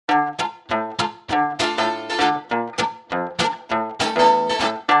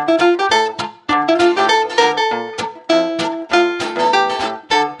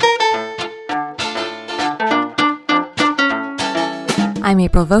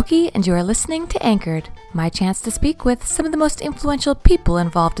Voki, and you are listening to Anchored, my chance to speak with some of the most influential people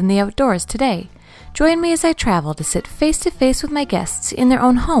involved in the outdoors today. Join me as I travel to sit face-to-face with my guests in their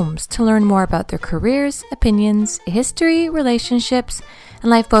own homes to learn more about their careers, opinions, history, relationships,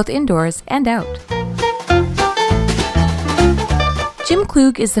 and life both indoors and out. Jim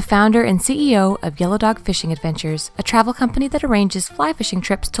Klug is the founder and CEO of Yellow Dog Fishing Adventures, a travel company that arranges fly fishing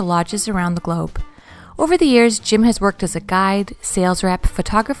trips to lodges around the globe. Over the years, Jim has worked as a guide, sales rep,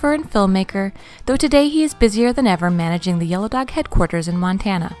 photographer, and filmmaker, though today he is busier than ever managing the Yellow Dog headquarters in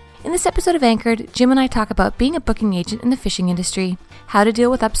Montana. In this episode of Anchored, Jim and I talk about being a booking agent in the fishing industry, how to deal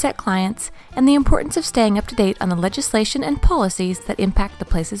with upset clients, and the importance of staying up to date on the legislation and policies that impact the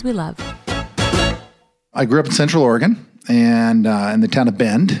places we love. I grew up in Central Oregon and in the town of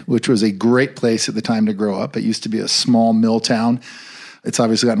Bend, which was a great place at the time to grow up. It used to be a small mill town. It's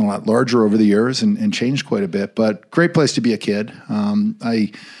obviously gotten a lot larger over the years and changed quite a bit, but great place to be a kid.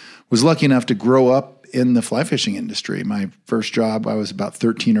 I was lucky enough to grow up in the fly fishing industry. My first job, I was about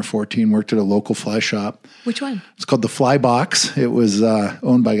 13 or 14, worked at a local fly shop. Which one? It's called the Fly Box. It was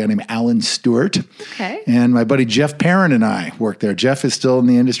owned by a guy named Alan Stewart. Okay. And my buddy Jeff Perrin and I worked there. Jeff is still in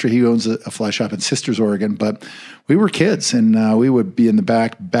the industry. He owns a fly shop in Sisters, Oregon, but we were kids and we would be in the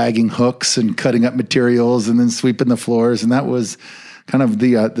back bagging hooks and cutting up materials and then sweeping the floors. And that was kind of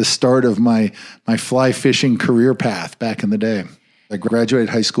the start of my fly fishing career path back in the day. I graduated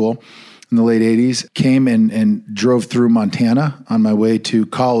high school in the late 80s, came and drove through Montana on my way to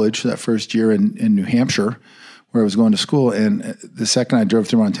college that first year in New Hampshire, where I was going to school. And the second I drove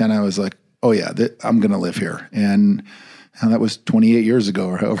through Montana, I was like, oh yeah, I'm going to live here. And that was 28 years ago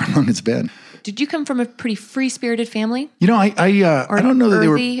or however long it's been. Did you come from a pretty free-spirited family? You know, I don't know that they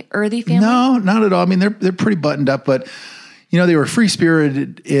were... Earthy family? No, not at all. I mean, they're pretty buttoned up, but you know, they were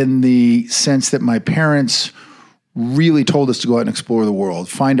free-spirited in the sense that my parents really told us to go out and explore the world,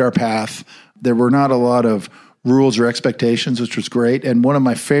 find our path. There were not a lot of rules or expectations, which was great. And one of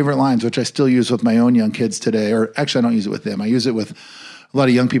my favorite lines, which I still use with my own young kids today, or actually I don't use it with them. I use it with a lot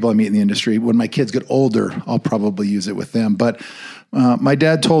of young people I meet in the industry. When my kids get older, I'll probably use it with them. But my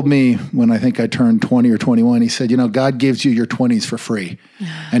dad told me when I think I turned 20 or 21, he said, you know, God gives you your 20s for free.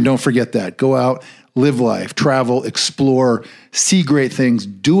 And don't forget that. Go out, live life, travel, explore, see great things,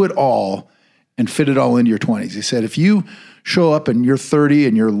 do it all, and fit it all into your 20s. He said, if you show up and you're 30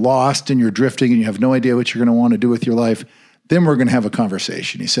 and you're lost and you're drifting and you have no idea what you're going to want to do with your life, then we're going to have a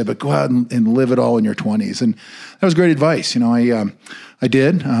conversation. He said, but go out and live it all in your 20s. And that was great advice. You know, I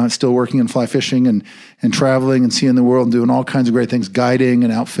did, still working in fly fishing and traveling and seeing the world and doing all kinds of great things, guiding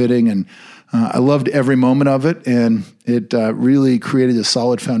and outfitting. And I loved every moment of it. And it really created a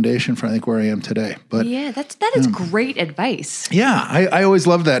solid foundation for, I think, where I am today. But yeah, that is great advice. Yeah, I always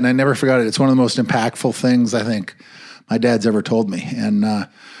loved that. And I never forgot it. It's one of the most impactful things I think my dad's ever told me. And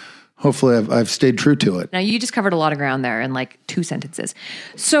hopefully I've stayed true to it. Now, you just covered a lot of ground there in like 2 sentences.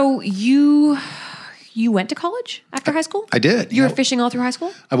 So you went to college after high school? I did. You were fishing all through high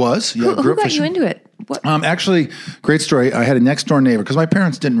school? I was. Yeah, Who got you into it? What? Actually, great story. I had a next door neighbor because my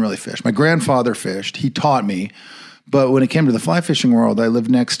parents didn't really fish. My grandfather fished. He taught me. But when it came to the fly fishing world, I lived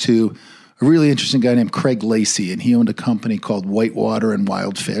next to a really interesting guy named Craig Lacey, and he owned a company called Whitewater and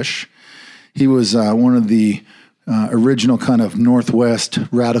Wild Fish. He was one of the original kind of Northwest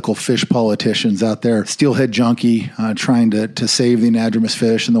radical fish politicians out there, steelhead junkie, trying to save the anadromous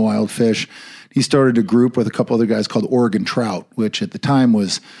fish and the wild fish. He started a group with a couple other guys called Oregon Trout, which at the time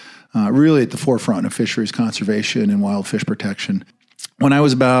was really at the forefront of fisheries conservation and wild fish protection. When I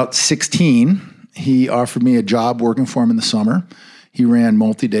was about 16, he offered me a job working for him in the summer. He ran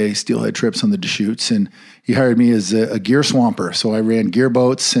multi-day steelhead trips on the Deschutes, and he hired me as a gear swamper. So I ran gear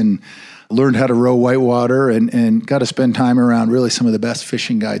boats and learned how to row whitewater and got to spend time around really some of the best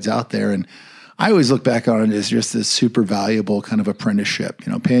fishing guides out there. And I always look back on it as just this super valuable kind of apprenticeship,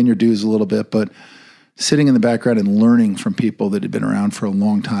 you know, paying your dues a little bit, but sitting in the background and learning from people that had been around for a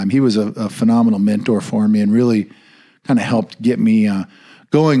long time. He was a phenomenal mentor for me and really kind of helped get me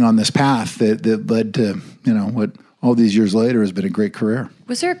going on this path that led to, you know, what all these years later has been a great career.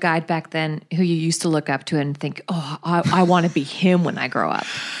 Was there a guide back then who you used to look up to and think, oh, I want to be him when I grow up?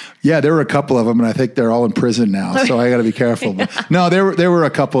 Yeah, there were a couple of them, and I think they're all in prison now, so I got to be careful. Yeah. But no, there were a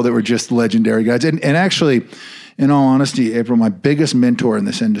couple that were just legendary guides. And actually, in all honesty, April, my biggest mentor in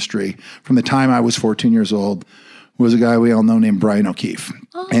this industry from the time I was 14 years old was a guy we all know named Brian O'Keefe.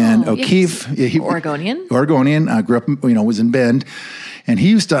 Oh, and O'Keefe... Yes. Oregonian? Grew up, was in Bend. And he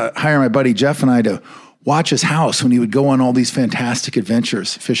used to hire my buddy Jeff and I to watch his house when he would go on all these fantastic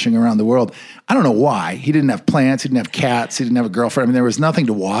adventures fishing around the world. I don't know why. He didn't have plants. He didn't have cats. He didn't have a girlfriend. I mean, there was nothing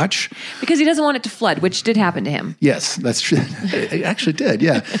to watch. Because he doesn't want it to flood, which did happen to him. Yes, that's true. It actually did,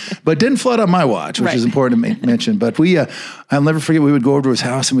 yeah. But it didn't flood on my watch, which is important to mention. But I'll never forget, we would go over to his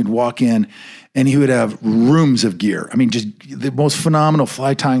house and we'd walk in and he would have rooms of gear. I mean, just the most phenomenal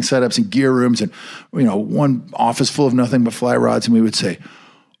fly tying setups and gear rooms and, one office full of nothing but fly rods. And we would say,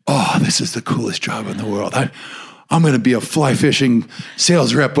 oh, this is the coolest job in the world. I'm going to be a fly fishing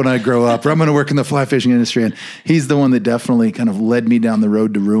sales rep when I grow up, or I'm going to work in the fly fishing industry. And he's the one that definitely kind of led me down the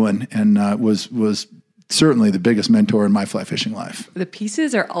road to ruin and was certainly the biggest mentor in my fly fishing life. The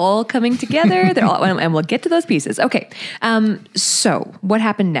pieces are all coming together. And we'll get to those pieces. Okay. So what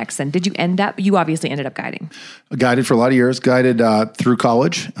happened next then? You obviously ended up guiding. I guided for a lot of years, guided through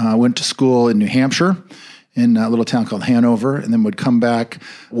college, went to school in New Hampshire, in a little town called Hanover, and then would come back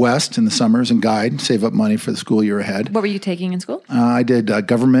west in the summers and guide, save up money for the school year ahead. What were you taking in school? I did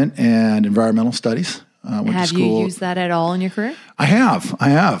government and environmental studies. Have you used that at all in your career? I have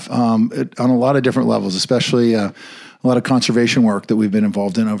on a lot of different levels, especially a lot of conservation work that we've been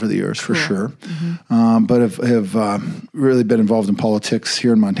involved in over the years, for sure. Mm-hmm. But have really been involved in politics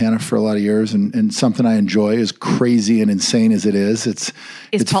here in Montana for a lot of years, and something I enjoy, as crazy and insane as it is. It's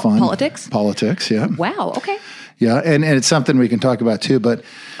fun. Politics? Politics, yeah. Wow, okay. Yeah, and it's something we can talk about too, but...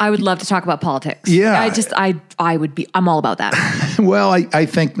 I would love to talk about politics. Yeah. I'm all about that. Well, I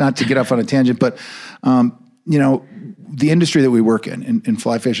think, not to get off on a tangent, but, the industry that we work in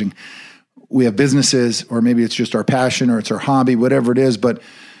fly fishing, we have businesses, or maybe it's just our passion or it's our hobby, whatever it is. But,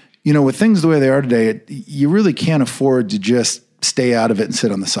 with things the way they are today, you really can't afford to just stay out of it and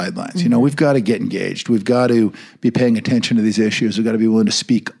sit on the sidelines. Mm-hmm. We've got to get engaged. We've got to be paying attention to these issues. We've got to be willing to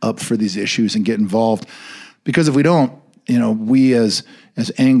speak up for these issues and get involved. Because if we don't, we as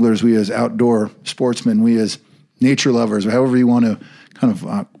anglers, we as outdoor sportsmen, we as nature lovers, or however you want to kind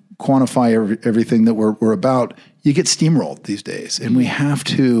of quantify everything that we're about, you get steamrolled these days. And we have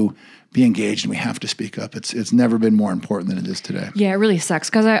to be engaged and we have to speak up. It's never been more important than it is today. Yeah, it really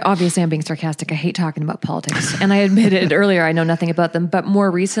sucks because I'm being sarcastic. I hate talking about politics. And I admitted earlier I know nothing about them. But more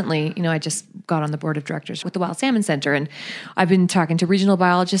recently, I just got on the board of directors with the Wild Salmon Center. And I've been talking to regional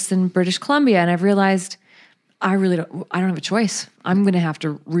biologists in British Columbia. And I've realized I don't have a choice. I'm going to have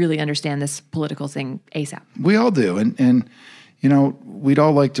to really understand this political thing ASAP. We all do. And we'd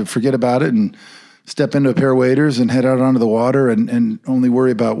all like to forget about it and step into a pair of waders and head out onto the water and only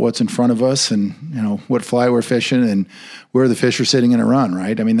worry about what's in front of us and, what fly we're fishing and where the fish are sitting in a run,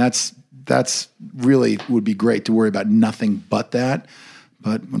 right? I mean, that's really would be great to worry about nothing but that.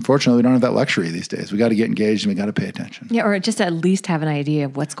 But unfortunately, we don't have that luxury these days. We got to get engaged and we got to pay attention. Yeah, or just at least have an idea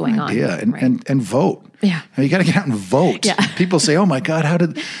of what's going on. Yeah, and vote. Yeah, you got to get out and vote. Yeah. People say, "Oh my God, how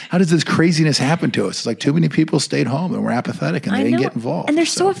does this craziness happen to us?" It's like too many people stayed home and were apathetic and they didn't get involved. And they're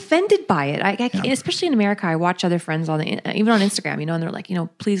so offended by it. Especially in America, I watch other friends even on Instagram, and they're like,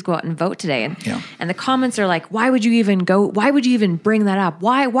 please go out and vote today. And the comments are like, why would you even go? Why would you even bring that up?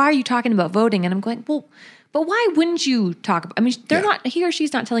 Why are you talking about voting? And I'm going, well. But why wouldn't you talk about, they're not, he or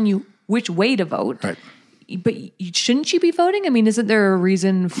she's not telling you which way to vote. Right. But shouldn't you be voting? Isn't there a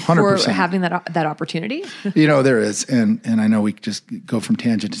reason for 100%. Having that opportunity? There is. And I know we just go from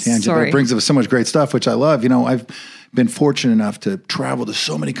tangent to tangent, but it brings up so much great stuff, which I love. I've been fortunate enough to travel to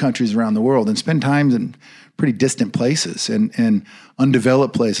so many countries around the world and spend time in pretty distant places and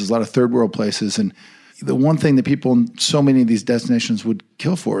undeveloped places, a lot of third world places. And the one thing that people in so many of these destinations would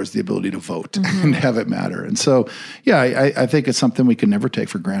kill for is the ability to vote and have it matter. And so, I think it's something we can never take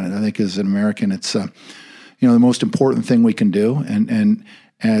for granted. I think as an American, it's, the most important thing we can do. And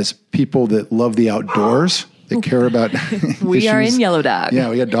as people that love the outdoors, that care about We issues, are in Yellow Dog.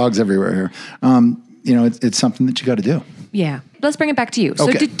 Yeah, we got dogs everywhere here. It's something that you got to do. Yeah. Let's bring it back to you. So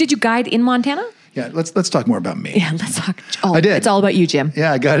Okay. did you guide in Montana? Yeah, let's talk more about me. Yeah, let's talk. I did. It's all about you, Jim.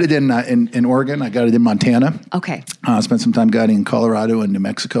 Yeah, I got it in Oregon. I got it in Montana. Okay. I spent some time guiding in Colorado and New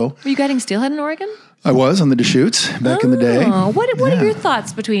Mexico. Were you guiding steelhead in Oregon? I was on the Deschutes back in the day. What are your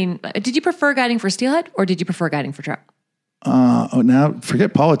thoughts did you prefer guiding for steelhead or did you prefer guiding for trout? Now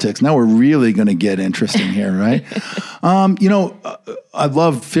forget politics. Now we're really going to get interesting here, right? I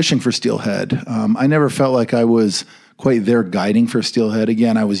love fishing for steelhead. I never felt like I was quite there guiding for steelhead.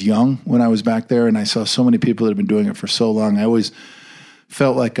 Again, I was young when I was back there and I saw so many people that had been doing it for so long. I always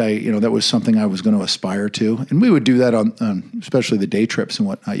felt like that was something I was going to aspire to. And we would do that on especially the day trips and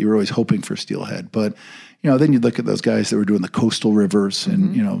whatnot. You were always hoping for steelhead. But, then you'd look at those guys that were doing the coastal rivers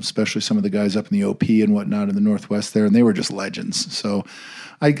and, especially some of the guys up in the OP and whatnot in the Northwest there, and they were just legends. So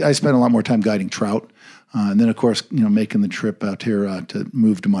I spent a lot more time guiding trout. And then, of course, making the trip out here to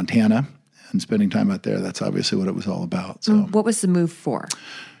move to Montana. and spending time out there, that's obviously what it was all about. So, what was the move for?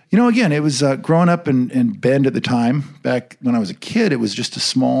 Again, it was growing up in Bend at the time. Back when I was a kid, it was just a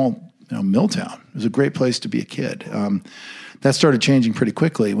small mill town. It was a great place to be a kid. That started changing pretty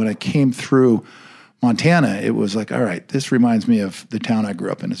quickly. When I came through Montana, it was like, all right, this reminds me of the town I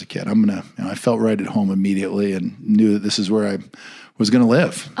grew up in as a kid. I felt right at home immediately and knew that this is where I was going to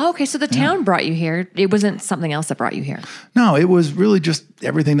live. Oh, okay, so the town brought you here. It wasn't something else that brought you here. No, it was really just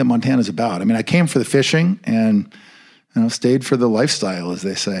everything that Montana's about. I mean, I came for the fishing and stayed for the lifestyle, as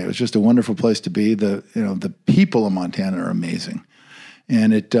they say. It was just a wonderful place to be. The people of Montana are amazing,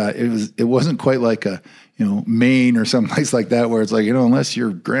 and it wasn't quite like a Maine or someplace like that where it's like unless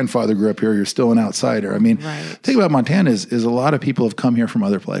your grandfather grew up here, you're still an outsider. I mean, right. The thing about Montana is a lot of people have come here from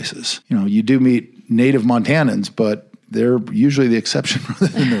other places. You do meet native Montanans, but they're usually the exception rather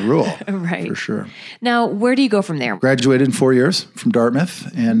than the rule. Right. For sure. Now, where do you go from there? Graduated in 4 years from Dartmouth,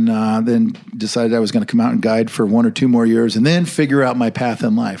 and then decided I was going to come out and guide for 1 or 2 more years and then figure out my path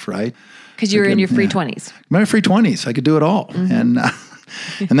in life, right? Because you were in your free 20s. My free 20s. I could do it all. Mm-hmm.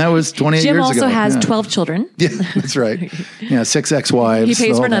 And that was 28 Jim years ago. Jim also has 12 children. Yeah, that's right. 6 ex-wives. He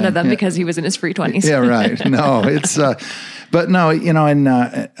pays for none of them because he was in his free 20s. Yeah, right. No, it's... But no, and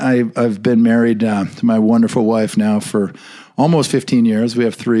I've been married to my wonderful wife now for almost 15 years. We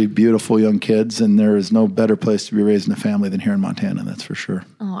have 3 beautiful young kids, and there is no better place to be raising a family than here in Montana, that's for sure.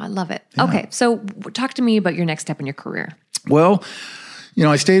 Oh, I love it. Yeah. Okay, so talk to me about your next step in your career. Well,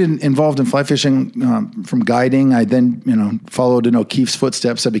 I stayed involved in fly fishing from guiding. I then, followed in O'Keefe's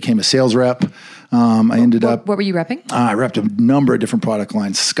footsteps. I became a sales rep. I ended up... What were you repping? I repped a number of different product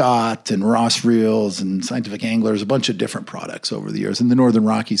lines, Scott and Ross Reels and Scientific Anglers, a bunch of different products over the years in the Northern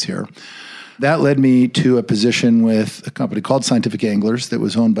Rockies here. That led me to a position with a company called Scientific Anglers that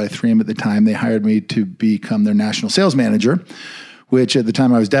was owned by 3M at the time. They hired me to become their national sales manager, which at the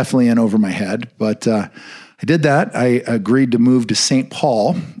time I was definitely in over my head. But I did that. I agreed to move to St.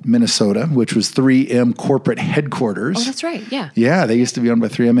 Paul, Minnesota, which was 3M corporate headquarters. Oh, that's right. Yeah. Yeah, they used to be owned by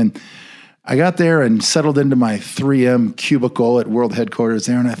 3M. And I got there and settled into my 3M cubicle at world headquarters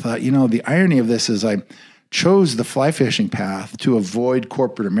there. And I thought, the irony of this is I chose the fly fishing path to avoid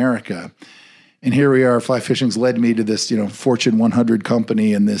corporate America. And here we are, fly fishing's led me to this, Fortune 100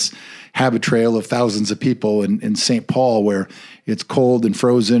 company and this habit trail of thousands of people in St. Paul where it's cold and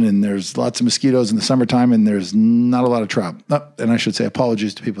frozen and there's lots of mosquitoes in the summertime and there's not a lot of trout. And I should say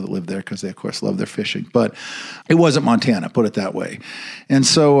apologies to people that live there because they, of course, love their fishing. But it wasn't Montana, put it that way. And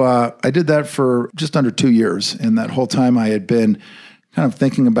so I did that for just under 2 years. And that whole time I had been kind of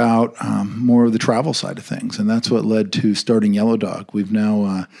thinking about more of the travel side of things. And that's what led to starting Yellow Dog. We've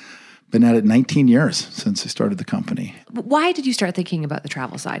now... been at it 19 years since I started the company. Why did you start thinking about the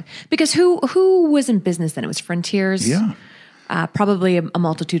travel side? Because who was in business then? It was Frontiers. Yeah. Probably a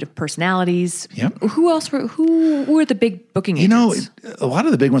multitude of personalities. Yep. Who were the big booking agents? A lot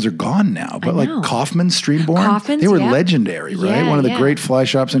of the big ones are gone now, but like Kaufman's, Streamborn, they were legendary, right? Yeah, One of the great fly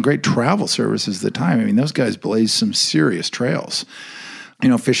shops and great travel services at the time. I mean, those guys blazed some serious trails.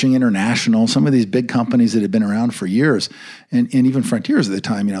 Fishing International, some of these big companies that had been around for years, and even Frontiers at the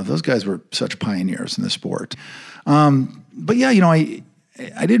time, those guys were such pioneers in the sport. But yeah,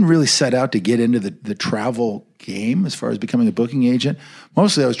 I didn't really set out to get into the travel game as far as becoming a booking agent.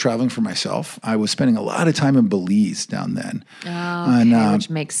 Mostly I was traveling for myself. I was spending a lot of time in Belize down then. Which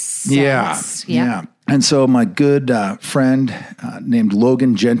makes sense. Yeah. And so my good friend named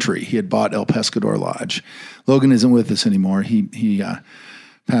Logan Gentry, he had bought El Pescador Lodge. Logan isn't with us anymore. He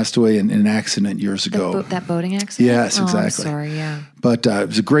passed away in an accident years ago. That boating accident? Yes, exactly. I'm sorry, yeah. But it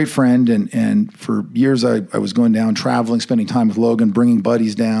was a great friend, and for years I was going down, traveling, spending time with Logan, bringing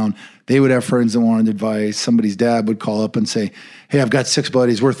buddies down. They would have friends that wanted advice. Somebody's dad would call up and say, hey, I've got 6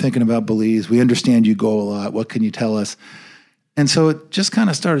 buddies. We're thinking about Belize. We understand you go a lot. What can you tell us? And so it just kind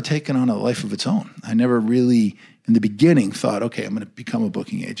of started taking on a life of its own. I never really, in the beginning, thought, okay, I'm going to become a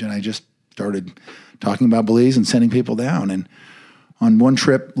booking agent. I just started talking about Belize and sending people down. And on one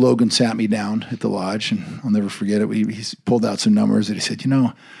trip, Logan sat me down at the lodge, and I'll never forget it. He pulled out some numbers, and he said,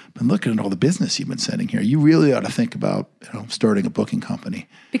 I've been looking at all the business you've been sending here. You really ought to think about starting a booking company.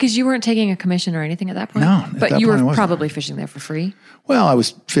 Because you weren't taking a commission or anything at that point? No. But you were probably fishing there for free? Well, I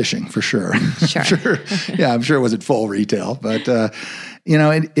was fishing for sure. Sure. Yeah, I'm sure it wasn't full retail. But,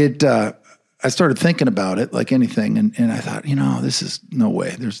 I started thinking about it like anything, and I thought, this is no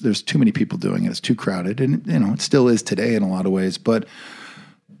way. There's too many people doing it. It's too crowded, and it still is today in a lot of ways. But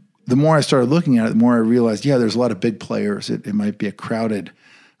the more I started looking at it, the more I realized, there's a lot of big players. It might be a crowded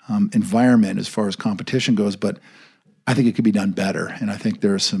environment as far as competition goes, but I think it could be done better. And I think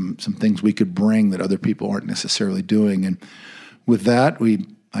there are some things we could bring that other people aren't necessarily doing. And with that,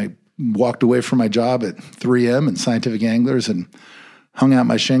 I walked away from my job at 3M and Scientific Anglers and hung out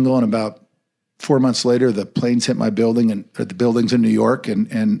my shingle. And about 4 months later, the planes hit my building and the buildings in New York, and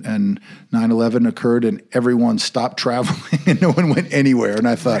 9/11 occurred, and everyone stopped traveling and no one went anywhere. And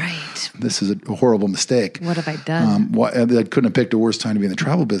I thought, this is a horrible mistake. What have I done? I couldn't have picked a worse time to be in the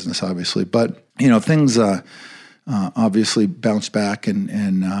travel business, obviously. But things obviously bounced back,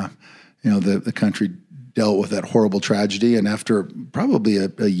 and the country dealt with that horrible tragedy. And after probably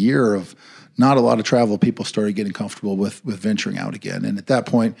a year of not a lot of travel, people started getting comfortable with venturing out again. And at that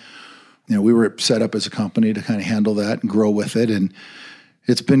point, we were set up as a company to kind of handle that and grow with it. And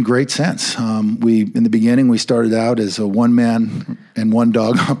it's been great since. In the beginning, we started out as a one-man and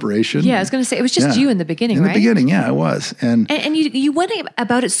one-dog operation. Yeah, I was going to say, it was just you in the beginning, right? In the beginning, yeah, it was. And you went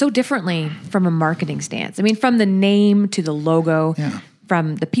about it so differently from a marketing stance. I mean, from the name to the logo,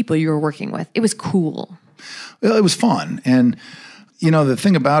 from the people you were working with. It was cool. Well, it was fun. And, the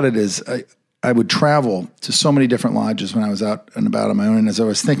thing about it is I would travel to so many different lodges when I was out and about on my own. And as I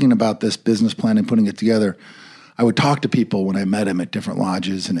was thinking about this business plan and putting it together, I would talk to people when I met them at different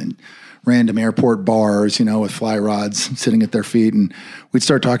lodges and in random airport bars, with fly rods sitting at their feet. And we'd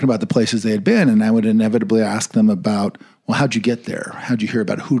start talking about the places they had been. And I would inevitably ask them about, well, how'd you get there? How'd you hear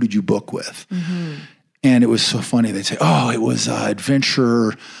about it? Who did you book with? Mm-hmm. And it was so funny. They'd say, oh, it was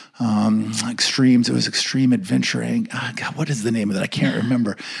adventure extremes. It was extreme adventuring. Oh, God, what is the name of that? I can't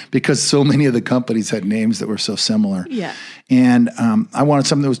remember, because so many of the companies had names that were so similar. Yeah. And I wanted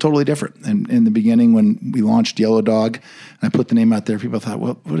something that was totally different. And in the beginning, when we launched Yellow Dog, and I put the name out there, people thought,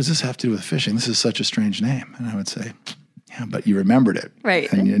 well, what does this have to do with fishing? This is such a strange name. And I would say, yeah, but you remembered it.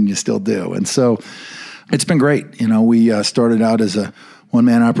 Right. And you still do. And so it's been great. We started out as a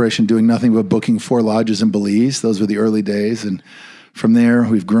one-man operation doing nothing but booking 4 lodges in Belize. Those were the early days. And from there,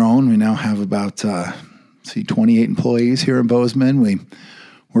 we've grown. We now have about 28 employees here in Bozeman. We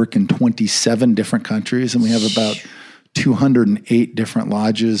work in 27 different countries, and we have about 208 different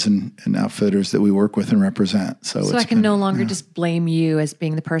lodges and outfitters that we work with and represent. So I can no longer just blame you as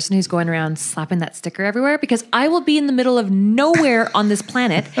being the person who's going around slapping that sticker everywhere, because I will be in the middle of nowhere on this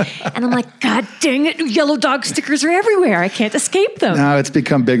planet, and I'm like, God dang it, Yellow Dog stickers are everywhere. I can't escape them. No, it's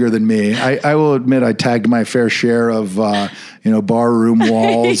become bigger than me. I will admit I tagged my fair share of bar room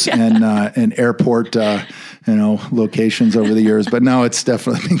walls and airport locations over the years, but now it's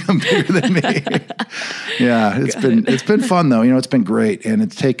definitely become bigger than me. Yeah, it's been fun though. It's been great, and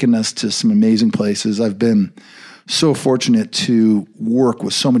it's taken us to some amazing places. I've been so fortunate to work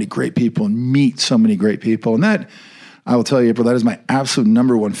with so many great people and meet so many great people, and that, I will tell you, April, that is my absolute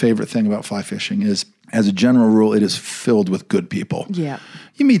number one favorite thing about fly fishing is, as a general rule, it is filled with good people. Yeah.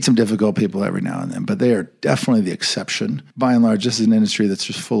 You meet some difficult people every now and then, but they are definitely the exception. By and large, this is an industry that's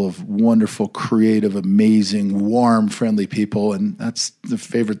just full of wonderful, creative, amazing, warm, friendly people, and that's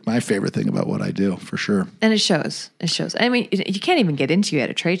my favorite thing about what I do, for sure. And it shows. I mean, you can't even get into you at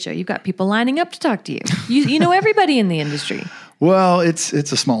a trade show. You've got people lining up to talk to you. You know everybody in the industry. Well, it's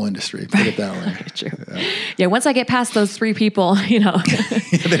a small industry, put it that way. True. Yeah, once I get past those 3 people, then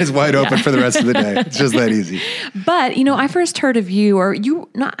it's wide open for the rest of the day. It's just that easy. But, I first heard of you,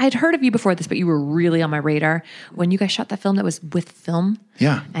 I'd heard of you before this, but you were really on my radar when you guys shot that film that was with film.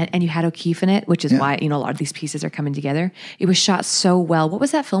 Yeah. And you had O'Keefe in it, which is why, a lot of these pieces are coming together. It was shot so well. What was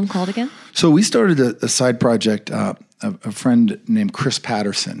that film called again? So we started a side project, a friend named Chris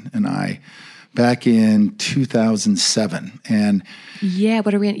Patterson and I, back in 2007. And yeah,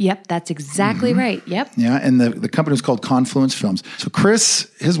 what are we in? Yep, that's exactly right. Yep. Yeah, and the company was called Confluence Films. So Chris,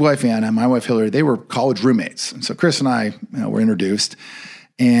 his wife Anna, and my wife Hillary, they were college roommates. And so Chris and I were introduced.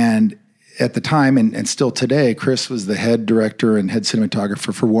 And at the time, and still today, Chris was the head director and head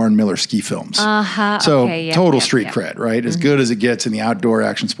cinematographer for Warren Miller Ski Films. Uh-huh. So okay, total street cred, right? As good as it gets in the outdoor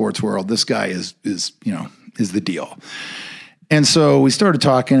action sports world, this guy is the deal. And so we started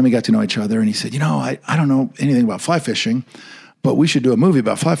talking and we got to know each other, and he said, I don't know anything about fly fishing, but we should do a movie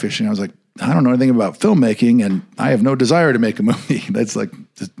about fly fishing. I was like, I don't know anything about filmmaking, and I have no desire to make a movie. That's like,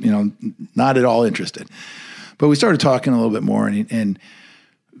 not at all interested. But we started talking a little bit more, and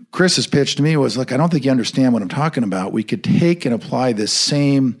Chris's pitch to me was, look, I don't think you understand what I'm talking about. We could take and apply this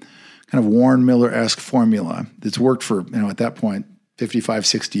same kind of Warren Miller-esque formula that's worked for, at that point, 55,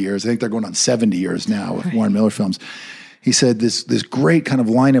 60 years. I think they're going on 70 years now with Warren Miller films. He said this great kind of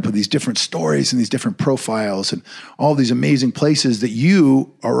lineup of these different stories and these different profiles and all these amazing places that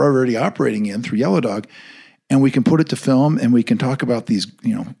you are already operating in through Yellow Dog, and we can put it to film and we can talk about these,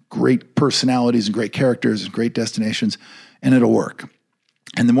 great personalities and great characters and great destinations, and it'll work.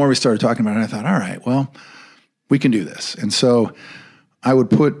 And the more we started talking about it, I thought, all right, well, we can do this. And so I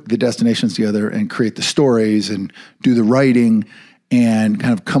would put the destinations together and create the stories and do the writing. and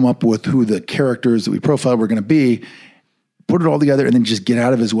kind of come up with who the characters that we profiled were going to be, put it all together, and then just get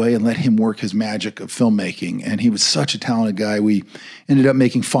out of his way and let him work his magic of filmmaking. And he was such a talented guy. We ended up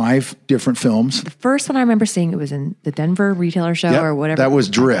making 5 different films. The first one I remember seeing, it was in the Denver Retailer Show or whatever. That was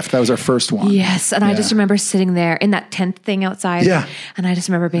Drift. That was our first one. Yes. And I just remember sitting there in that tent thing outside. Yeah. And I just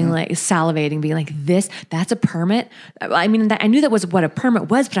remember being like salivating, being like, that's a permit. I mean, I knew that was what a permit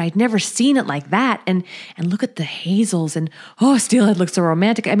was, but I'd never seen it like that. And look at the hazels and, Steelhead looks so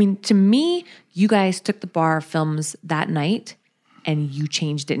romantic. I mean, to me, you guys took the bar of films that night and you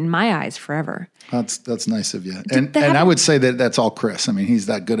changed it in my eyes forever. That's nice of you. And I would say that that's all Chris. I mean, he's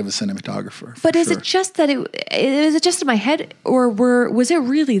that good of a cinematographer. But is it just that is it just in my head, or was it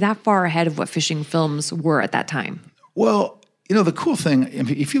really that far ahead of what fishing films were at that time? Well, the cool thing,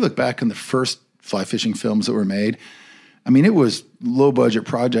 if you look back on the first fly fishing films that were made, I mean, it was low budget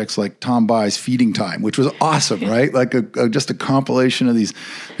projects like Tom Bye's Feeding Time, which was awesome, right? Like just a compilation of these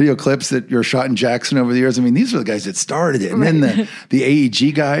video clips that were shot in Jackson over the years. I mean, these were the guys that started it. And then the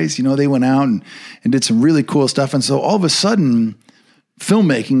AEG guys, they went out and did some really cool stuff. And so all of a sudden,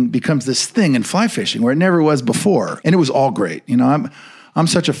 filmmaking becomes this thing in fly fishing where it never was before. And it was all great. I'm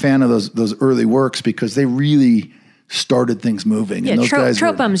such a fan of those early works because they really started things moving. Yeah, and those guys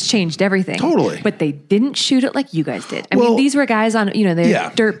Trout Bums changed everything. Totally. But they didn't shoot it like you guys did. I mean, these were guys on,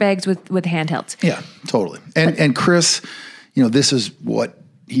 they're dirt bags with handhelds. Yeah, totally. And Chris, this is what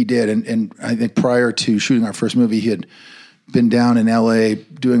he did. And I think prior to shooting our first movie, he had been down in LA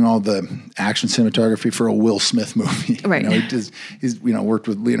doing all the action cinematography for a Will Smith movie. Right. He's worked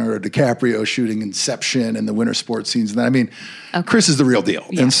with Leonardo DiCaprio shooting Inception and the winter sports scenes. And I mean, Chris is the real deal.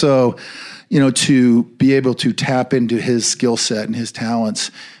 Yeah. And so, to be able to tap into his skill set and his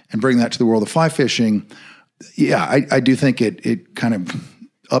talents and bring that to the world of fly fishing, I do think it kind of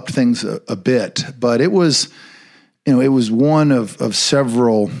upped things a bit. But it was, it was one of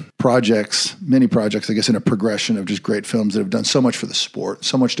several projects, many projects, I guess, in a progression of just great films that have done so much for the sport,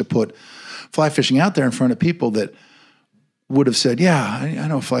 so much to put fly fishing out there in front of people that would have said, I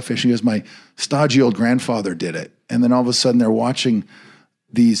know fly fishing is, my stodgy old grandfather did it. And then all of a sudden they're watching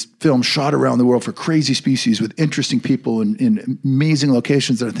these films shot around the world for crazy species with interesting people in amazing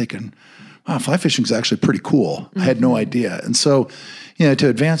locations that are thinking, wow, fly fishing is actually pretty cool. Mm-hmm. I had no idea. And so, to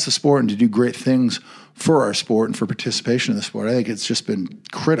advance the sport and to do great things for our sport and for participation in the sport, I think it's just been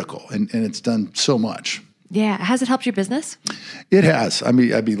critical and it's done so much. Yeah. Has it helped your business? It has. I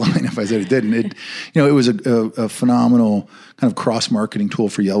mean, I'd be lying if I said it didn't. It was a phenomenal kind of cross-marketing tool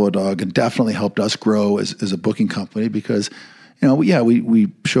for Yellow Dog and definitely helped us grow as a booking company because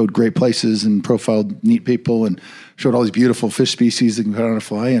we showed great places and profiled neat people and showed all these beautiful fish species that can put on a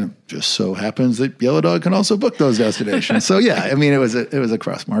fly. And it just so happens that Yellow Dog can also book those destinations. So it was a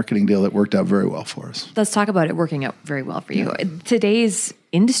cross marketing deal that worked out very well for us. Let's talk about it working out very well for you. Yeah. Today's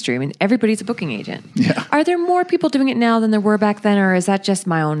industry, I mean, everybody's a booking agent. Yeah. Are there more people doing it now than there were back then, or is that just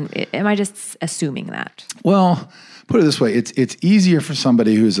am I just assuming that? Well, put it this way, it's easier for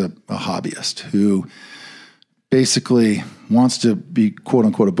somebody who's a hobbyist who basically wants to be quote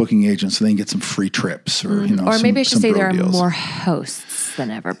unquote a booking agent so they can get some free trips or, or maybe I should say there are deals. More hosts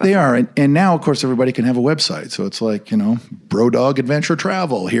than ever before. They are. And now of course everybody can have a website. So it's like, Bro Dog Adventure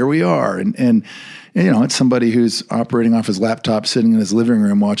Travel, here we are. And it's somebody who's operating off his laptop, sitting in his living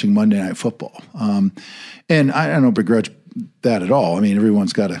room watching Monday Night Football. And I don't begrudge that at all. I mean,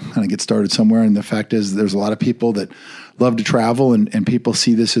 everyone's got to kind of get started somewhere. And the fact is there's a lot of people that love to travel and people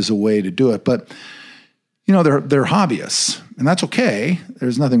see this as a way to do it. But they're hobbyists, and that's okay.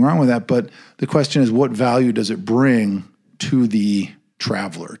 There's nothing wrong with that. But the question is, what value does it bring to the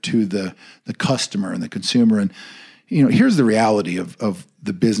traveler, to the customer and the consumer? And, here's the reality of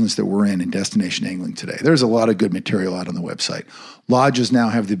the business that we're in destination angling today. There's a lot of good material out on the website. Lodges now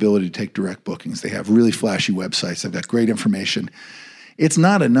have the ability to take direct bookings. They have really flashy websites. They've got great information. It's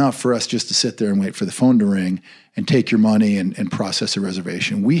not enough for us just to sit there and wait for the phone to ring and take your money and process a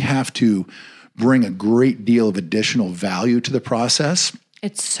reservation. We have to bring a great deal of additional value to the process.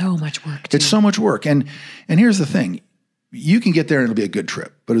 It's so much work. Too. It's so much work. And here's the thing. You can get there and it'll be a good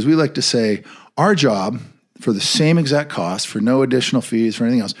trip. But as we like to say, our job for the same exact cost, for no additional fees, for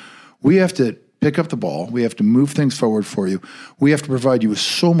anything else, we have to pick up the ball. We have to move things forward for you. We have to provide you with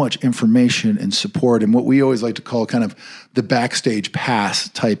so much information and support and what we always like to call kind of the backstage pass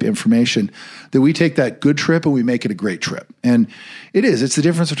type information that we take that good trip and we make it a great trip. And it's the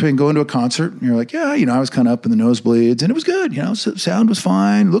difference between going to a concert and you're like, I was kind of up in the nosebleeds and it was good. Sound was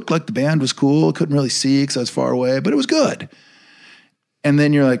fine. Looked like the band was cool. Couldn't really see because I was far away, but it was good. And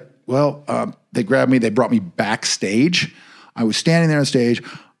then you're like, well, they grabbed me. They brought me backstage. I was standing there on stage.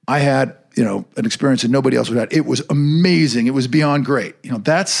 I had an experience that nobody else would have had. It was amazing. It was beyond great.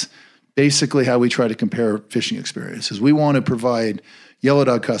 That's basically how we try to compare fishing experiences. We want to provide Yellow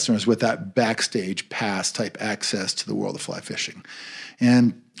Dog customers with that backstage pass type access to the world of fly fishing.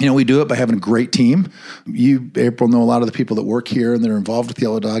 And, we do it by having a great team. You, April, know a lot of the people that work here and that are involved with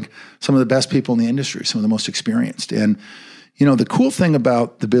Yellow Dog, some of the best people in the industry, some of the most experienced. And, the cool thing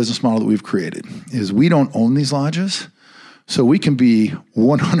about the business model that we've created is we don't own these lodges. So we can be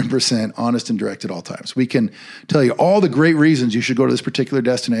 100% honest and direct at all times. We can tell you all the great reasons you should go to this particular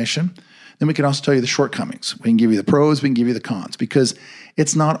destination. Then we can also tell you the shortcomings. We can give you the pros, we can give you the cons, because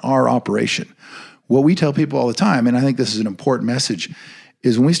it's not our operation. What we tell people all the time, and I think this is an important message,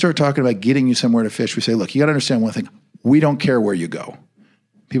 is when we start talking about getting you somewhere to fish, we say, look, you got to understand one thing. We don't care where you go.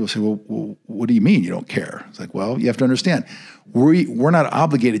 People say, well, what do you mean you don't care? It's like, well, you have to understand. We're not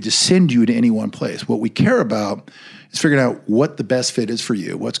obligated to send you to any one place. What we care about is figuring out what the best fit is for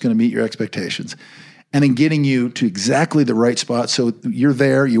you, what's going to meet your expectations, and then getting you to exactly the right spot. So you're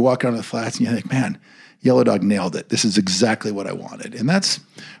there, you walk out on the flats, and you think, man, Yellow Dog nailed it. This is exactly what I wanted. And that's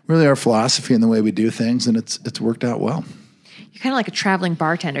really our philosophy and the way we do things, and it's worked out well. You're kind of like a traveling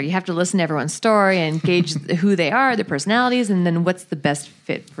bartender. You have to listen to everyone's story and gauge who they are, their personalities, and then what's the best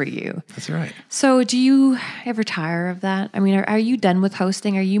fit for you. That's right. So do you ever tire of that? I mean, are you done with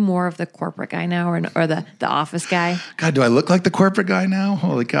hosting? Are you more of the corporate guy now or the office guy? God, do I look like the corporate guy now?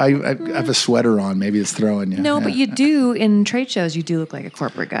 Holy cow, I have a sweater on. Maybe it's throwing you. No, but you do. In trade shows, you do look like a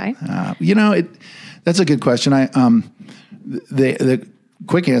corporate guy. That's a good question. The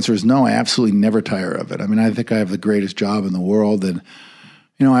quick answer is no, I absolutely never tire of it. I mean, I think I have the greatest job in the world. And,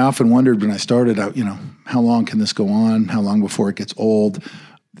 I often wondered when I started out, how long can this go on? How long before it gets old?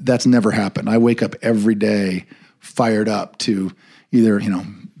 That's never happened. I wake up every day fired up to either,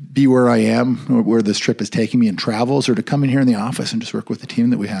 be where I am or where this trip is taking me in travels, or to come in here in the office and just work with the team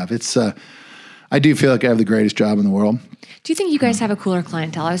that we have. I do feel like I have the greatest job in the world. Do you think you guys have a cooler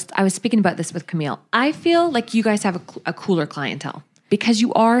clientele? I was speaking about this with Camille. I feel like you guys have a cooler clientele, because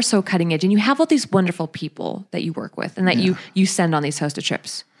you are so cutting edge and you have all these wonderful people that you work with and that you send on these hosted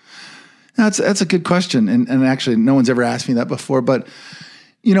trips. That's a good question. And actually, no one's ever asked me that before. But,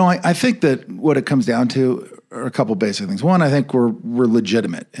 I think that what it comes down to are a couple basic things. One, I think we're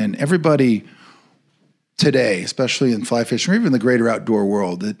legitimate. And everybody today, especially in fly fishing or even the greater outdoor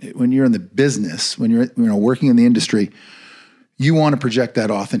world, that when you're in the business, when you're working in the industry, you want to project that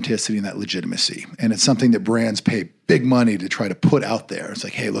authenticity and that legitimacy. And it's something that brands pay big money to try to put out there. It's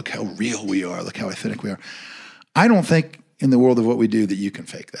like, hey, look how real we are. Look how authentic we are. I don't think in the world of what we do that you can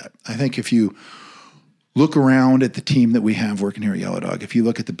fake that. I think if you look around at the team that we have working here at Yellow Dog, if you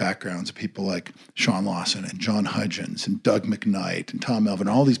look at the backgrounds of people like Sean Lawson and John Hudgens and Doug McKnight and Tom Melvin,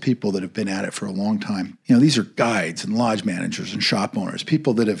 all these people that have been at it for a long time, these are guides and lodge managers and shop owners,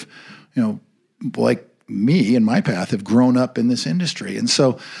 people that have, like me and my path, have grown up in this industry. And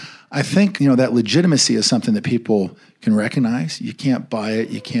so I think, that legitimacy is something that people can recognize. You can't buy it.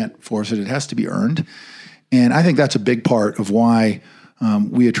 You can't force it. It has to be earned. And I think that's a big part of why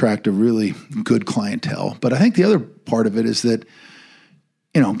we attract a really good clientele. But I think the other part of it is that,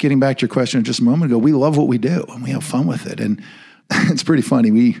 getting back to your question just a moment ago, we love what we do and we have fun with it. And it's pretty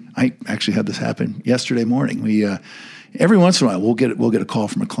funny. I actually had this happen yesterday morning. Every once in a while, we'll get a call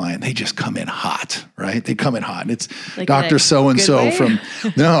from a client. They just come in hot, right? They come in hot. And it's like Dr. So-and-so from,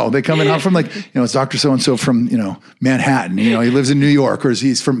 no, they come in hot from it's Dr. So-and-so from, Manhattan. He lives in New York, or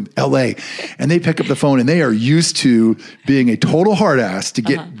he's from LA. And they pick up the phone and they are used to being a total hard ass to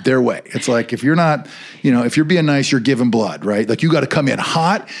get their way. It's like, if you're not, if you're being nice, you're giving blood, right? Like you got to come in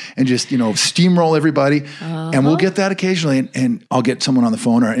hot and just, steamroll everybody. And we'll get that occasionally. And I'll get someone on the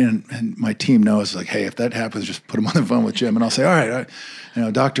phone and my team knows, like, hey, if that happens, just put them on the phone with Jim, and I'll say, all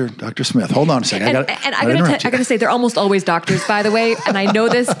right, Dr. Smith, hold on a second. I got to say, they're almost always doctors, by the way, and I know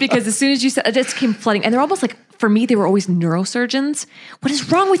this because as soon as you said, it just came flooding, and they're almost like, for me, they were always neurosurgeons. What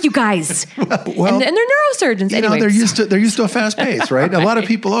is wrong with you guys? Well, and they're neurosurgeons. Anyway, they're used to a fast pace, right? A lot of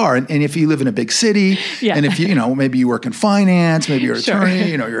people are, and if you live in a big city, and if maybe you work in finance, maybe you're an attorney,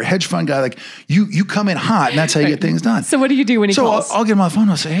 you're a hedge fund guy, like you come in hot, and that's how you get things done. So what do you do when he calls? So I'll get him on the phone.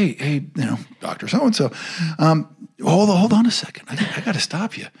 I'll say, hey, Dr. So-and-so, hold on a second. I got to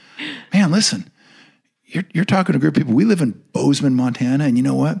stop you. Man, listen, you're talking to a group of people. We live in Bozeman, Montana, and you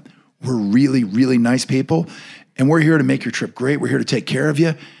know what? We're really, really nice people, and we're here to make your trip great. We're here to take care of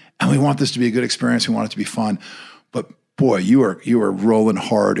you, and we want this to be a good experience. We want it to be fun. But boy, you are rolling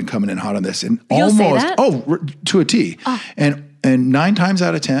hard and coming in hot on this, and You'll say that? To a T. Oh. And 9 times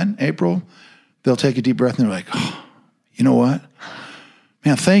out of 10, April, they'll take a deep breath and they're like, oh, you know what?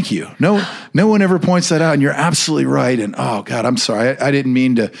 Man, thank you. No one ever points that out, and you're absolutely right. And oh God, I'm sorry. I didn't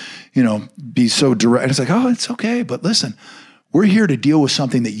mean to, be so direct. And it's like, oh, it's okay. But listen, we're here to deal with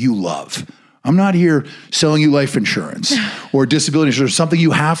something that you love. I'm not here selling you life insurance or disability insurance, something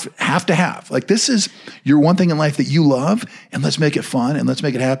you have to have. Like, this is your one thing in life that you love, and let's make it fun and let's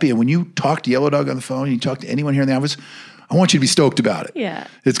make it happy. And when you talk to Yellow Dog on the phone, you talk to anyone here in the office, I want you to be stoked about it. Yeah.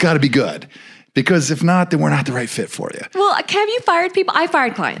 It's got to be good. Because if not, then we're not the right fit for you. Well, have you fired people? I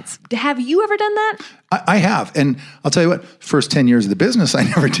fired clients. Have you ever done that? I have. And I'll tell you what, first 10 years of the business, I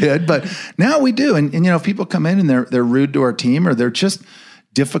never did. But now we do. And if people come in and they're rude to our team, or they're just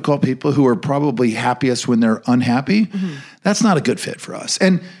difficult people who are probably happiest when they're unhappy, that's not a good fit for us.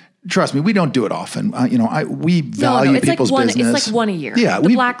 And trust me, we don't do it often. We value people's business. It's like one a year. Yeah.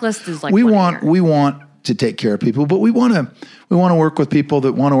 The blacklist is like we one want, a year. We want to take care of people, but we want to work with people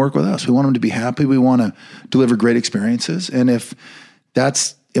that want to work with us. We want them to be happy. We want to deliver great experiences. And if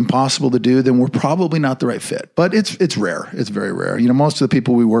that's impossible to do, then we're probably not the right fit. But it's rare. It's very rare. Most of the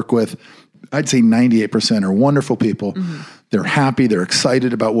people we work with, I'd say 98% are wonderful people. They're happy. They're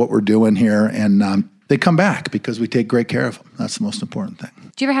excited about what we're doing here. And they come back because we take great care of them. That's the most important thing.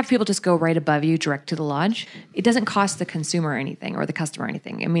 Do you ever have people just go right above you, direct to the lodge? It doesn't cost the consumer anything or the customer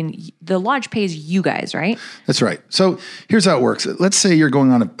anything. I mean, the lodge pays you guys, right? That's right. So here's how it works. Let's say you're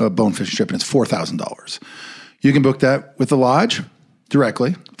going on a bone fishing trip and it's $4,000. You can book that with the lodge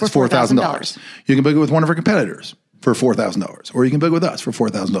directly for $4,000. You can book it with one of our competitors for $4,000, or you can book it with us for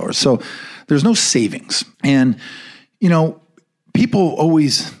 $4,000. So there's no savings. And, people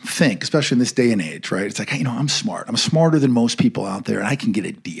always think, especially in this day and age, right? It's like, I'm smart. I'm smarter than most people out there, and I can get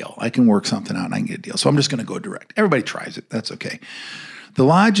a deal. I can work something out and I can get a deal. So I'm just going to go direct. Everybody tries it. That's okay. The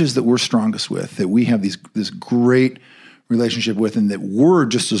lodges that we're strongest with, that we have this great relationship with, and that we're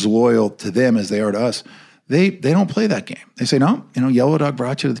just as loyal to them as they are to us, they don't play that game. They say, no, Yellow Dog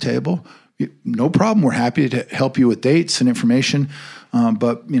brought you to the table. No problem. We're happy to help you with dates and information.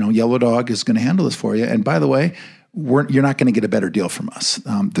 But Yellow Dog is going to handle this for you. And by the way, you're not going to get a better deal from us.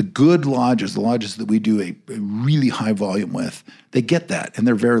 The good lodges, the lodges that we do a really high volume with, they get that, and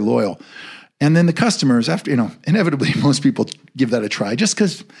they're very loyal. And then the customers, after, inevitably most people give that a try, just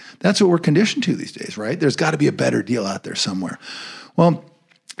because that's what we're conditioned to these days, right? There's got to be a better deal out there somewhere. Well,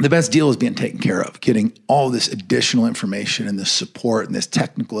 the best deal is being taken care of, getting all this additional information and this support and this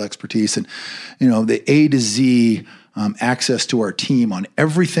technical expertise and, the A to Z access to our team on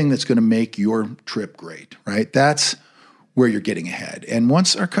everything that's going to make your trip great, right? That's where you're getting ahead. And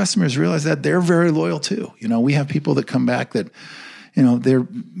once our customers realize that, they're very loyal too. We have people that come back that,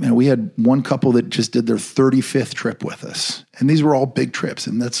 we had one couple that just did their 35th trip with us. And these were all big trips,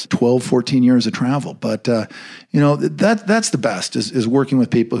 and that's 12, 14 years of travel. But, that's the best is working with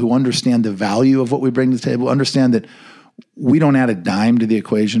people who understand the value of what we bring to the table, understand that we don't add a dime to the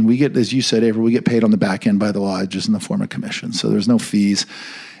equation. We get, as you said, Avery, we get paid on the back end by the lodges in the form of commission. So there's no fees.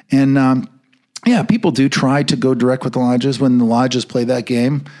 And people do try to go direct with the lodges. When the lodges play that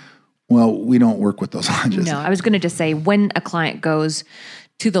game, well, we don't work with those lodges. No, I was going to just say, when a client goes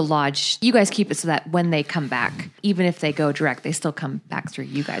to the lodge, you guys keep it so that when they come back, even if they go direct, they still come back through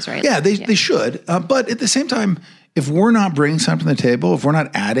you guys, right? Yeah, they should. But at the same time, if we're not bringing something to the table, if we're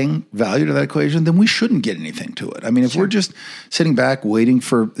not adding value to that equation, then we shouldn't get anything to it. I mean, if we're just sitting back waiting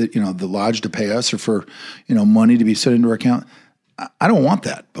for the lodge to pay us, or for money to be set into our account, I don't want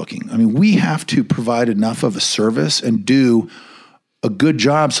that booking. I mean, we have to provide enough of a service and do a good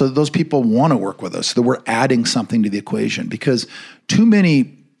job so that those people want to work with us, so that we're adding something to the equation. Because too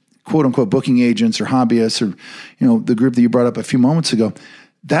many quote unquote booking agents or hobbyists, or the group that you brought up a few moments ago,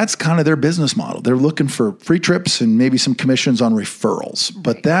 that's kind of their business model. They're looking for free trips and maybe some commissions on referrals. Right.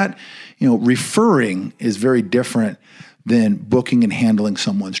 But that, referring is very different than booking and handling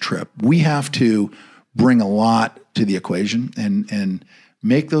someone's trip. We have to bring a lot to the equation and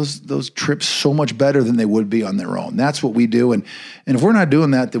make those trips so much better than they would be on their own. That's what we do. And if we're not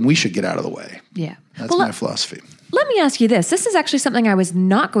doing that, then we should get out of the way. Yeah. That's my philosophy. Let me ask you this. This is actually something I was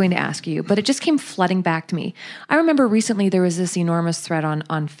not going to ask you, but it just came flooding back to me. I remember recently there was this enormous thread on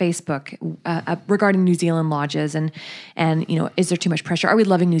Facebook regarding New Zealand lodges and is there too much pressure? Are we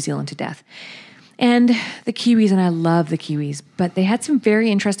loving New Zealand to death? And the Kiwis, and I love the Kiwis, but they had some very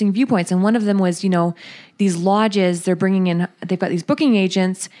interesting viewpoints. And one of them was, these lodges, they've got these booking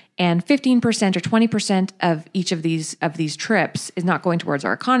agents, and 15% or 20% of each of these trips is not going towards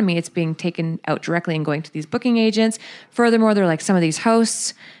our economy. It's being taken out directly and going to these booking agents. Furthermore, they're like, some of these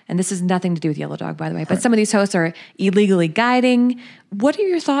hosts, and this has nothing to do with Yellow Dog, by the way, but some of these hosts are illegally guiding. What are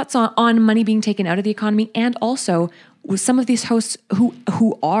your thoughts on money being taken out of the economy, and also with some of these hosts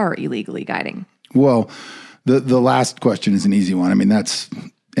who are illegally guiding? Well, The last question is an easy one. I mean, that's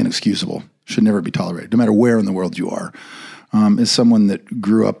inexcusable. Should never be tolerated, no matter where in the world you are. As someone that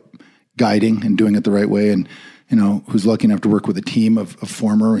grew up guiding and doing it the right way, and who's lucky enough to work with a team of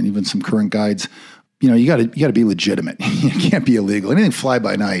former and even some current guides, you got to be legitimate. You can't be illegal. Anything fly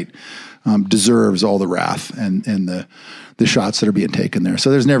by night deserves all the wrath and the shots that are being taken there. So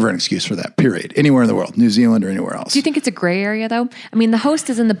there's never an excuse for that, period. Anywhere in the world, New Zealand or anywhere else. Do you think it's a gray area, though? I mean, the host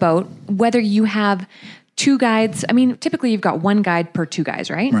is in the boat, whether you have two guides. I mean, typically you've got one guide per two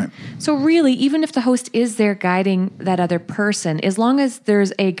guys, right? Right. So really, even if the host is there guiding that other person, as long as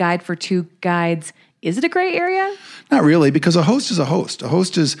there's a guide for two guides, is it a gray area? Not really, because a host is a host. A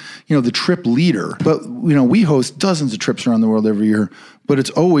host is, the trip leader. But, we host dozens of trips around the world every year, but it's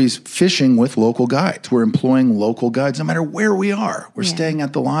always fishing with local guides. We're employing local guides no matter where we are. We're staying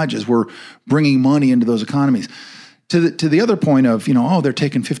at the lodges. We're bringing money into those economies. To the other point of, they're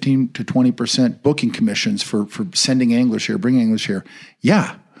taking 15 to 20% booking commissions for sending anglers here, bringing anglers here.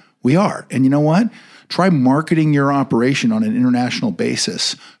 Yeah, we are. And you know what? Try marketing your operation on an international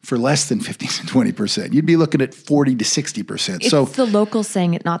basis for less than 15 to 20%. You'd be looking at 40 to 60%. It's the locals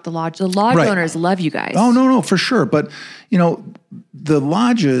saying it, not the lodge. The lodge owners love you guys. Oh, no, for sure. But, the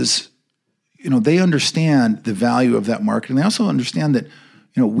lodges, they understand the value of that marketing. They also understand that,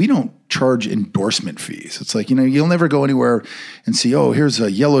 we don't charge endorsement fees. It's like, you'll never go anywhere and see, here's a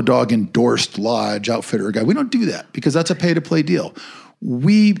Yellow Dog endorsed lodge outfitter guy. We don't do that because that's a pay-to-play deal.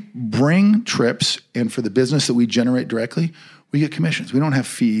 We bring trips, and for the business that we generate directly, we get commissions. We don't have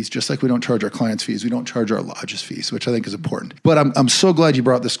fees, just like we don't charge our clients fees. We don't charge our lodges fees, which I think is important. But I'm so glad you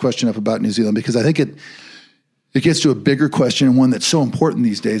brought this question up about New Zealand, because I think it gets to a bigger question, and one that's so important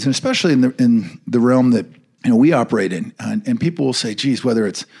these days, and especially in the realm that we operate in. And people will say, geez, whether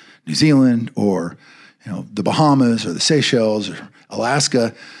it's New Zealand or the Bahamas or the Seychelles or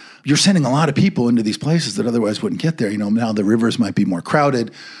Alaska, you're sending a lot of people into these places that otherwise wouldn't get there. Now the rivers might be more crowded.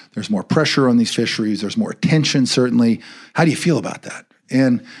 There's more pressure on these fisheries. There's more attention, certainly. How do you feel about that?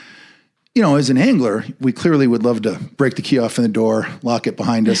 And, as an angler, we clearly would love to break the key off in the door, lock it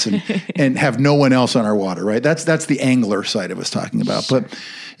behind us, and have no one else on our water, right? That's the angler side of us talking about. But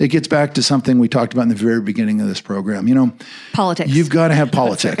it gets back to something we talked about in the very beginning of this program. Politics. You've got to have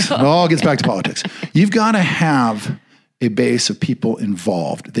politics. It all gets back to politics. You've got to have a base of people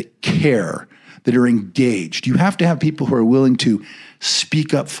involved that care, that are engaged. You have to have people who are willing to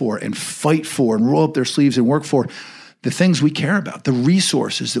speak up for and fight for and roll up their sleeves and work for the things we care about, the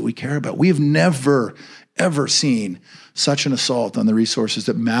resources that we care about. We have never, ever seen such an assault on the resources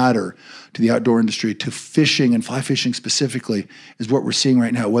that matter to the outdoor industry, to fishing and fly fishing specifically, is what we're seeing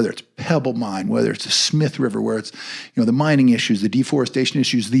right now, whether it's Pebble Mine, whether it's the Smith River, where it's, the mining issues, the deforestation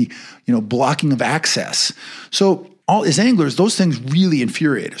issues, the, blocking of access. So as anglers, those things really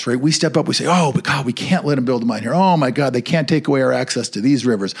infuriate us, right? We step up, we say, but God, we can't let them build a mine here. Oh my God, they can't take away our access to these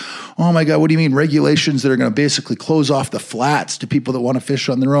rivers. Oh my God, what do you mean regulations that are going to basically close off the flats to people that want to fish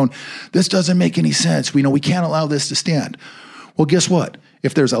on their own? This doesn't make any sense. We can't allow this to stand. Well, guess what?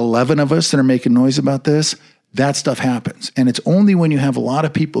 If there's 11 of us that are making noise about this, that stuff happens. And it's only when you have a lot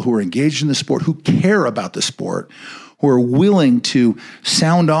of people who are engaged in the sport, who care about the sport, who are willing to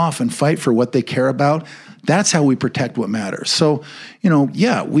sound off and fight for what they care about, that's how we protect what matters. So,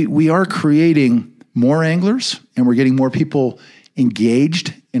 we are creating more anglers, and we're getting more people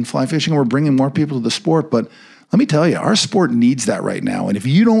engaged in fly fishing, and we're bringing more people to the sport. But let me tell you, our sport needs that right now. And if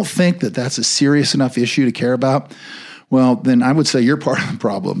you don't think that that's a serious enough issue to care about, well, then I would say you're part of the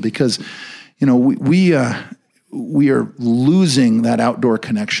problem, because, we are losing that outdoor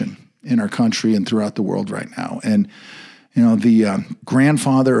connection in our country and throughout the world right now. And the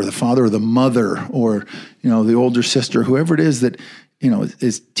grandfather or the father or the mother or, the older sister, whoever it is that,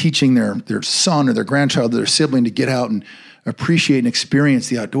 is teaching their son or their grandchild or their sibling to get out and appreciate and experience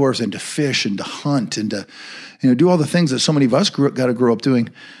the outdoors and to fish and to hunt and to, do all the things that so many of us got to grow up doing.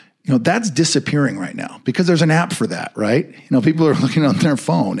 That's disappearing right now because there's an app for that, right? People are looking on their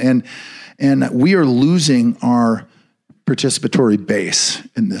phone, and we are losing our participatory base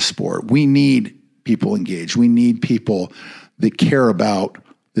in this sport. We need people engaged. We need people that care about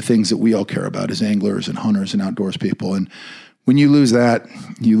the things that we all care about as anglers and hunters and outdoors people. And when you lose that,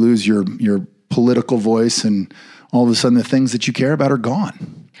 you lose your political voice, and all of a sudden the things that you care about are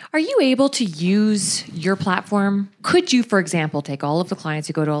gone. Are you able to use your platform? Could you, for example, take all of the clients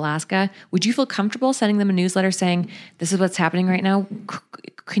who go to Alaska? Would you feel comfortable sending them a newsletter saying, this is what's happening right now?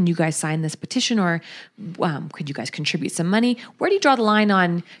 Can you guys sign this petition, or could you guys contribute some money? Where do you draw the line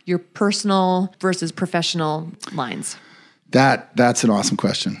on your personal versus professional lines? That's an awesome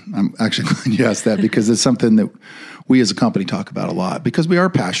question. I'm actually glad you asked that, because it's something that we as a company talk about a lot, because we are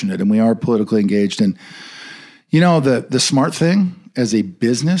passionate and we are politically engaged. And The smart thing as a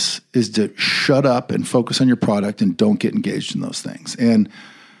business is to shut up and focus on your product and don't get engaged in those things. And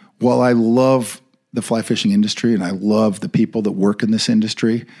while I love the fly fishing industry and I love the people that work in this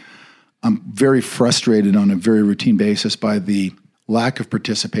industry, I'm very frustrated on a very routine basis by the lack of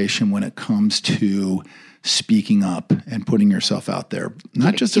participation when it comes to speaking up and putting yourself out there,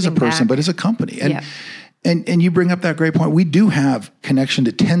 not just as a person, but as a company. And you bring up that great point. We do have connection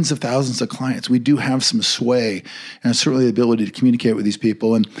to tens of thousands of clients. We do have some sway and certainly the ability to communicate with these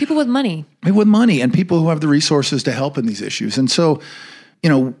people. And people with money. And people who have the resources to help in these issues. And so,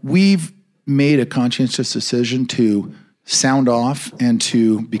 we've made a conscientious decision to sound off and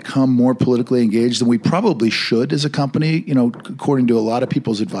to become more politically engaged than we probably should as a company. According to a lot of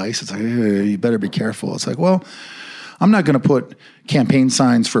people's advice, it's like, hey, you better be careful. It's like, well, I'm not going to put campaign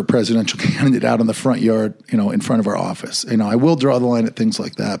signs for a presidential candidate out in the front yard, in front of our office. I will draw the line at things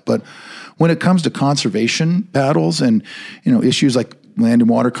like that. But when it comes to conservation battles and, issues like Land and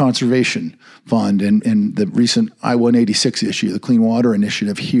Water Conservation Fund and the recent I-186 issue, the Clean Water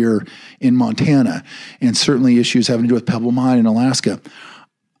Initiative here in Montana, and certainly issues having to do with Pebble Mine in Alaska,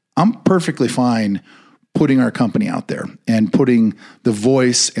 I'm perfectly fine putting our company out there and putting the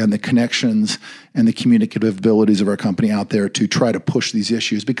voice and the connections and the communicative abilities of our company out there to try to push these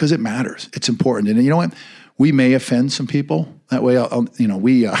issues because it matters. It's important. And you know what? We may offend some people. That way,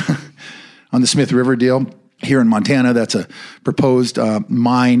 we, on the Smith River deal here in Montana, that's a proposed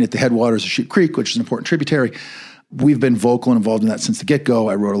mine at the headwaters of Sheep Creek, which is an important tributary. We've been vocal and involved in that since the get-go.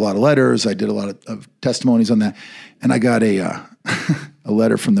 I wrote a lot of letters. I did a lot of testimonies on that. And I got a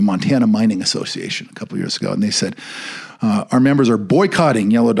letter from the Montana Mining Association a couple of years ago, and they said, our members are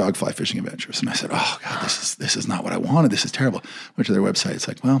boycotting Yellow Dog Fly Fishing Adventures. And I said, oh, God, this is not what I wanted. This is terrible. Went to their website. It's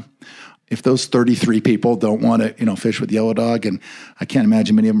like, well, if those 33 people don't want to, fish with Yellow Dog, and I can't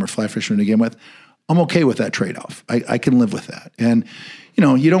imagine many of them are fly fishermen to begin with, I'm okay with that trade-off. I can live with that. And,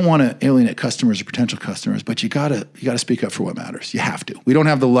 you don't want to alienate customers or potential customers, but you gotta speak up for what matters. You have to. We don't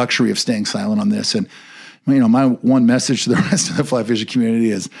have the luxury of staying silent on this. And, my one message to the rest of the fly fishing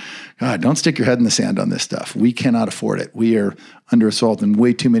community is, God, don't stick your head in the sand on this stuff. We cannot afford it. We are under assault in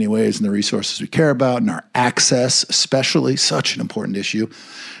way too many ways in the resources we care about and our access, especially, such an important issue,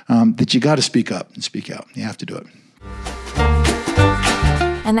 that you got to speak up and speak out. You have to do it.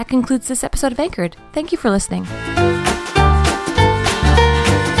 And that concludes this episode of Anchored. Thank you for listening.